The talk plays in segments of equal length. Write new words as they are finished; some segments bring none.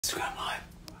Instagram live.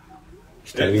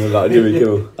 Just telling him about Jimmy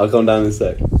Kimmel. I'll come down in a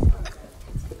sec.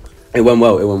 It went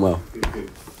well.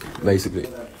 Basically,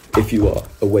 if you are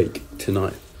awake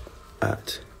tonight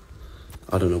at,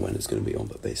 I don't know when it's going to be on,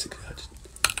 but basically I just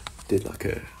did like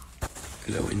a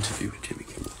little interview with Jimmy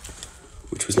Kimmel,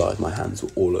 which was like my hands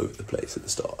were all over the place at the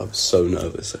start. I was so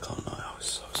nervous, I can't lie, I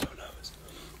was so nervous.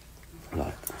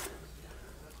 Like,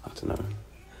 I don't know.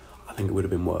 I think it would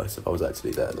have been worse if I was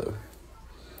actually there though.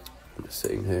 I'm just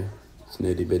sitting here, it's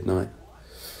nearly midnight.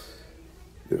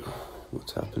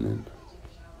 What's happening?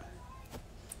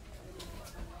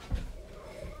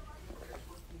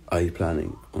 Are you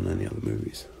planning on any other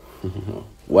movies?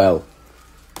 Well.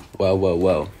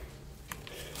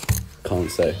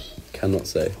 Can't say, cannot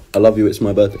say. I love you, it's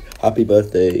my birthday. Happy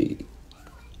birthday.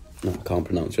 No, I can't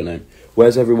pronounce your name.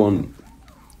 Where's everyone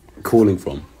calling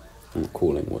from? Not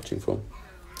calling, watching from.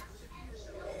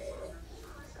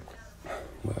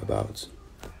 Whereabouts?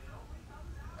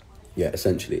 Yeah,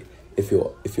 essentially, if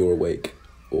you're awake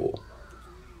or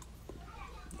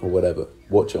whatever,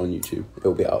 watch it on YouTube.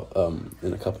 It'll be out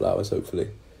in a couple hours, hopefully.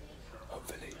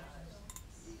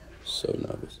 So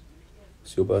nervous.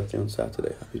 It's your birthday on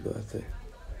Saturday. Happy birthday.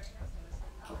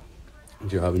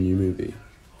 Do you have a new movie?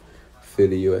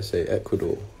 Philly, USA,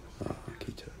 Ecuador.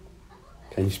 Quito.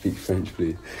 Can you speak French,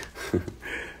 please?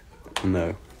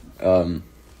 No.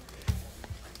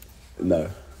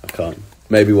 No, I can't.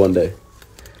 Maybe one day.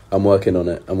 I'm working on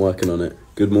it.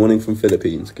 Good morning from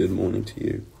Philippines. Good morning to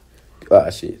you.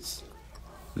 Actually, it's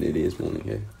nearly is morning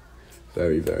here.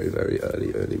 Very, very, very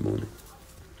early morning.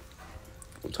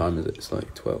 What time is it? It's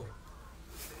like 12.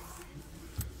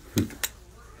 I'm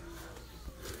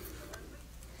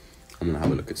going to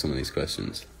have a look at some of these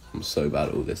questions. I'm so bad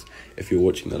at all this. If you're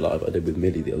watching the live I did with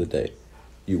Millie the other day,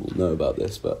 you will know about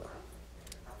this, but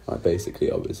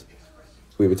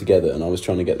we were together and I was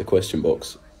trying to get the question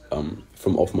box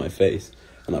from off my face,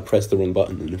 and I pressed the wrong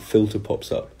button and a filter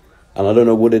pops up. And I don't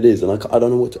know what it is, and I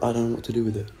don't know what to do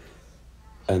with it.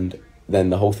 And then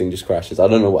the whole thing just crashes. I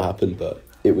don't know what happened, but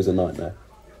it was a nightmare.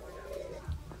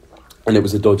 And it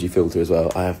was a dodgy filter as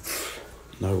well. I have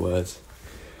no words.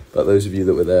 But those of you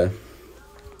that were there,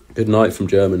 good night from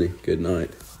Germany. Good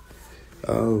night.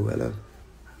 Oh, hello.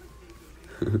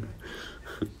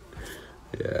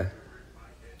 Yeah.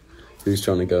 Who's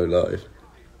trying to go live?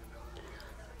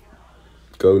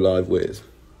 Go live with.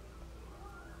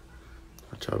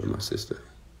 I'll try with my sister.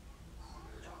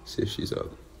 See if she's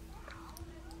up.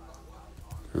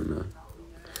 Oh no.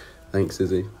 Thanks,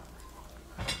 Izzy.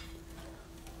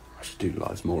 I should do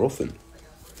lives more often.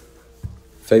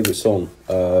 Favourite song?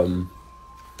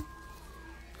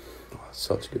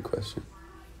 Such a good question.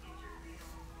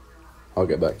 I'll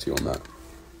get back to you on that.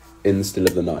 In the Still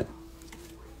of the Night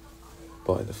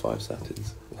by the Five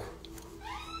Satins.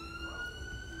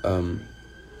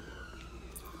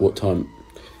 What time?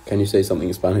 Can you say something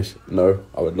in Spanish? No,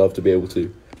 I would love to be able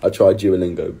to. I tried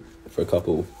Duolingo for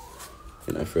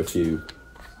for a few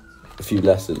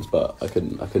lessons, but I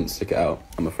couldn't stick it out,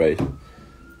 I'm afraid.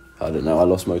 I don't know, I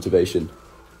lost motivation.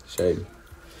 Shame.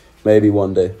 Maybe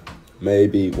one day.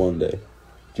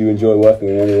 Do you enjoy working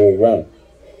with anyone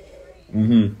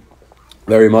around?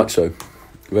 Very much so.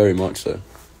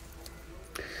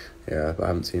 Yeah, but I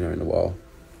haven't seen her in a while.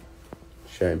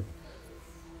 Shame.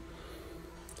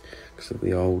 Because of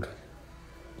the old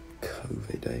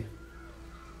COVID day.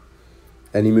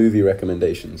 Any movie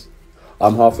recommendations?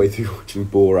 I'm halfway through watching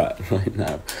Borat right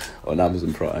now on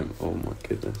Amazon Prime. Oh my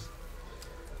goodness.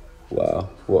 Wow,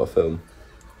 what a film.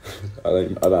 I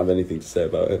don't have anything to say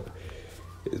about it.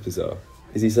 It's bizarre.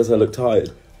 Izzy says I look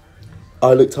tired.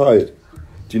 I look tired.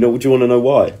 Do you want to know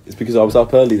why? It's because I was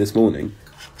up early this morning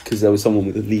because there was someone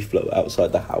with a leaf blower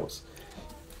outside the house.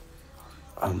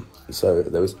 So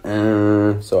there was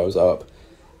so I was up,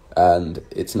 and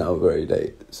it's now very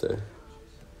late, so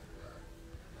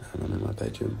and I'm in my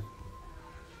bedroom.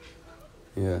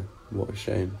 Yeah, what a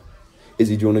shame.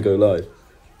 Izzy, do you want to go live?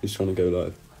 Who's trying to go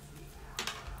live?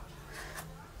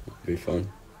 It'd be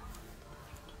fun.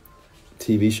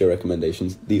 TV show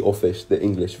recommendations: The Office, the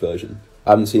English version.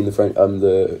 I haven't seen the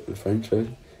French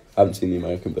version. I haven't seen the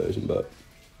American version, but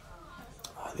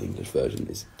the English version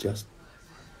is just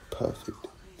perfect.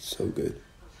 So good.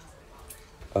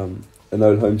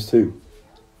 Enola Holmes 2.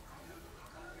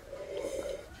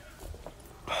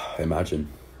 Imagine.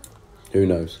 Who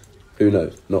knows?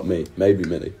 Not me. Maybe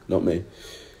Millie. Not me.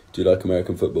 Do you like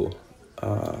American football?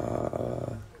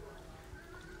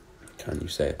 Can you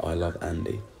say I love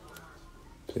Andy?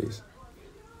 Please.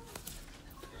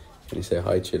 Can you say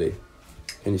hi, Chili?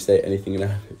 Can you say anything in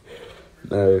Arabic?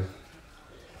 No.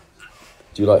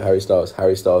 Do you like Harry Styles?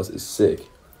 Harry Styles is sick.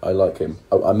 I like him.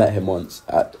 I met him once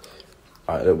at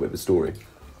a little bit of a story.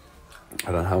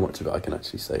 I don't know how much of it I can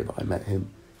actually say, but I met him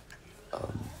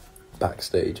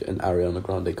backstage at an Ariana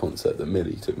Grande concert that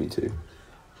Millie took me to.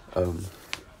 I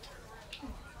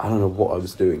don't know what I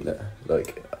was doing there.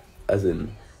 Like, as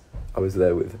in, I was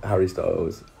there with Harry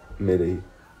Styles, Millie,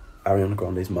 Ariana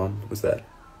Grande's mum was there,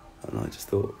 and I just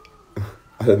thought,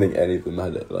 I don't think any of them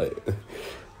had it. Like,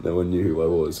 no one knew who I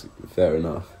was. Fair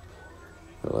enough.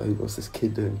 Like, what's this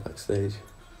kid doing backstage?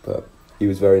 But he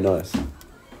was very nice,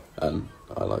 and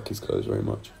I like his clothes very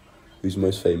much. Who's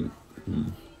most famous?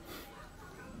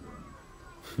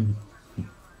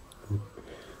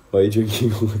 Why are you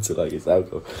drinking water like it's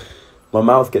alcohol? My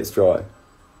mouth gets dry.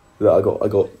 I got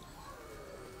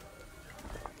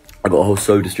a whole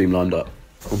soda stream lined up.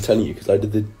 I'm telling you, because I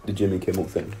did the Jimmy Kimmel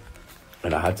thing,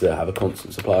 and I had to have a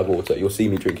constant supply of water. You'll see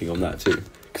me drinking on that too,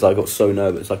 because I got so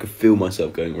nervous. I could feel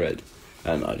myself going red,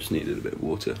 and I just needed a bit of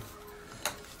water.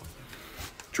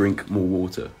 Drink more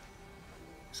water.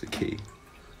 It's the key.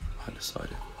 I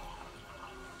decided.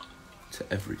 To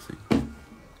everything.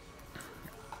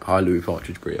 Hi, Louis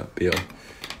Partridge beer.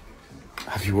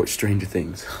 Have you watched Stranger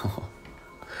Things?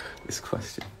 This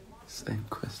question. Same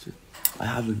question. I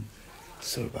haven't.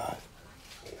 So bad.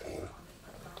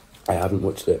 I haven't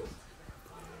watched it.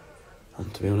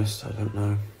 And to be honest, I don't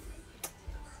know.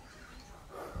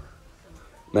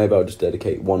 Maybe I'll just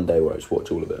dedicate one day where I just watch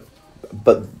all of it.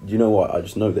 But you know what? I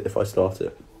just know that if I start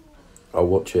it, I'll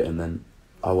watch it and then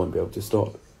I won't be able to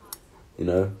stop. You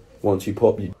know? Once you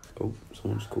pop, you... Oh,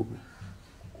 someone just called me.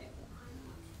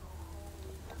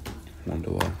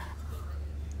 Wonder why.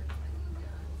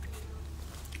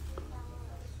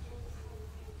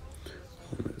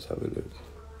 Let's have a look.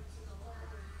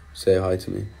 Say hi to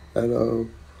me. Hello.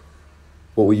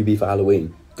 What will you be for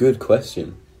Halloween? Good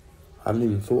question. I haven't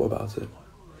even thought about it.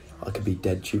 I could be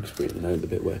dead Tewkesbury, you know, the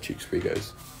bit where Tewkesbury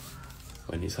goes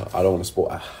when he's... I don't want to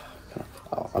spoil...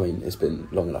 I mean, it's been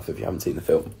long enough if you haven't seen the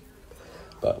film.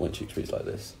 But when Tewkesbury's like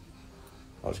this,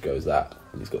 I'll just go as that.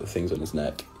 And he's got the things on his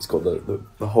neck. He's got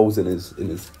the holes in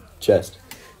his chest.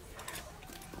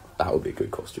 That would be a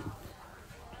good costume.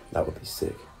 That would be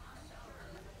sick.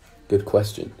 Good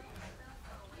question.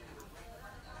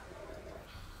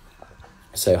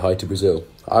 Say hi to Brazil.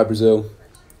 Hi, Brazil.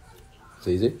 It's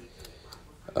easy.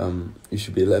 You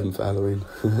should be 11 for Halloween.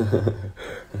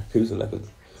 Who's 11?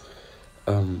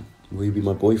 Will you be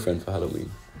my boyfriend for Halloween?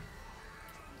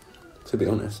 To be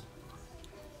honest,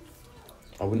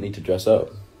 I wouldn't need to dress up.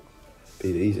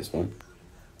 Be the easiest one.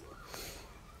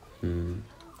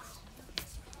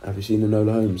 Have you seen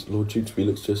Enola Holmes? Lord Tewkesbury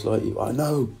looks just like you. I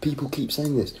know, people keep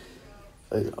saying this.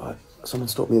 Someone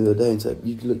stopped me the other day and said,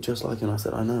 you look just like him. I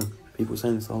said, I know. People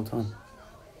saying this the whole time.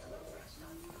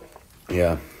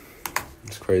 Yeah,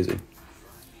 it's crazy.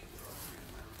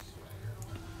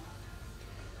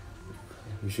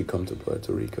 You should come to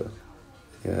Puerto Rico.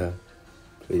 Yeah,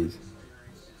 please.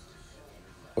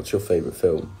 What's your favourite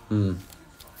film?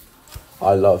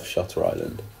 I love Shutter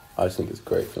Island. I just think it's a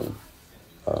great film.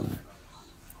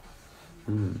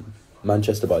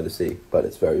 Manchester by the Sea, but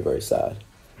it's very, very sad.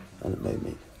 And it made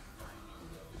me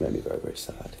very, very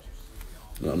sad.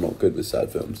 And I'm not good with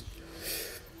sad films.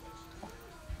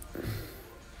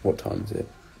 What time is it?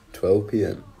 12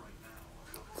 p.m.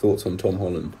 Thoughts on Tom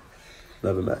Holland?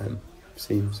 Never met him.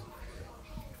 Seems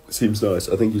nice.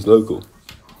 I think he's local.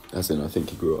 As in, I think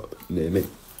he grew up near me.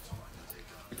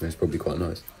 It's probably quite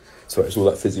nice. Sorry, it's all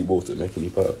that fizzy water making you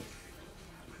burp.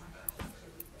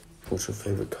 What's your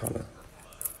favourite colour?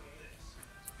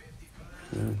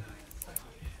 Yeah.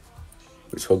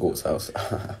 Which Hogwarts house?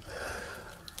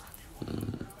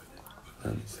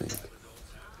 Let me think.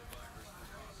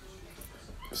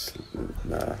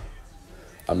 Nah.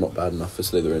 I'm not bad enough for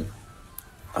Slytherin.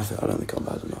 I don't think I'm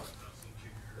bad enough.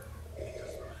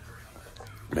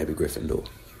 Maybe Gryffindor.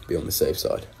 Be on the safe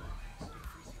side.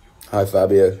 Hi,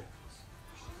 Fabio.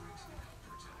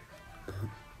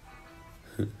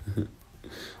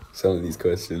 Some of these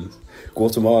questions.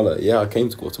 Guatemala. Yeah, I came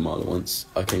to Guatemala once.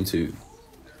 I came to...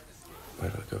 Where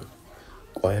did I go?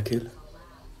 Guayaquil?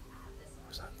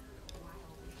 What's that?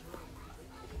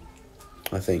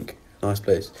 I think. Nice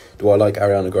place. Do I like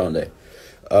Ariana Grande?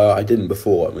 I didn't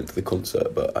before I went to the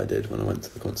concert, but I did when I went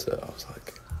to the concert. I was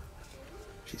like,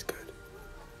 she's good.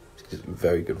 She's a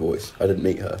very good voice. I didn't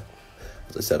meet her.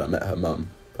 As I said, I met her mum,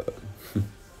 but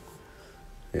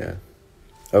yeah.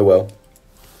 Oh well.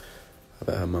 I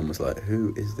bet her mum was like,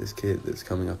 who is this kid that's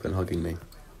coming up and hugging me?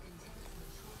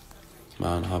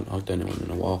 Man, I haven't hugged anyone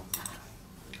in a while.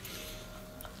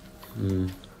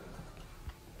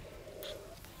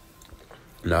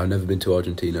 No, I've never been to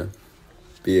Argentina.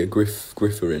 Be a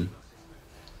Grifferin.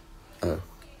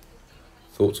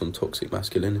 Thoughts on toxic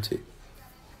masculinity?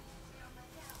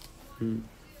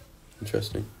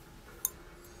 Interesting.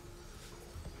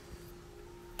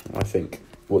 I think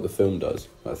what the film does,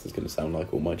 that's just going to sound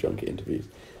like all my junkie interviews,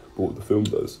 but what the film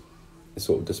does is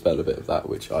sort of dispel a bit of that,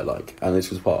 which I like. And this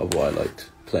was part of why I liked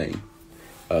playing,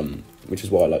 which is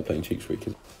why I like playing Cheeks Freak.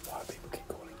 Why do people keep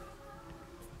calling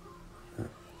me?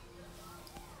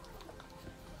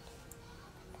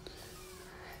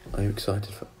 Are you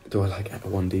excited for... Do I like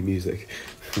 1D music?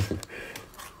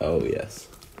 Oh, yes.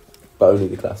 But only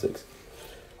the classics.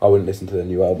 I wouldn't listen to the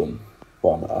new album.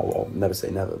 Well, I'll never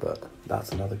say never, but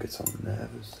that's another good song. Never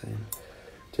say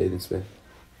Jaden Smith.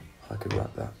 I could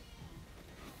rap that.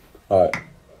 Alright.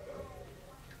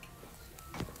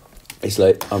 It's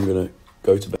late. I'm going to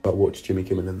go to bed. I'll watch Jimmy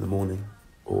Kimmel in the morning,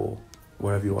 or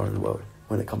wherever you are in the world,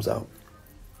 when it comes out.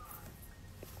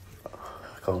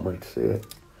 I can't wait to see it.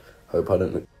 Hope I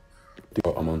don't look...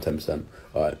 I'm on 10%.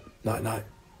 Alright. Night.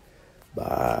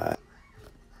 Bye.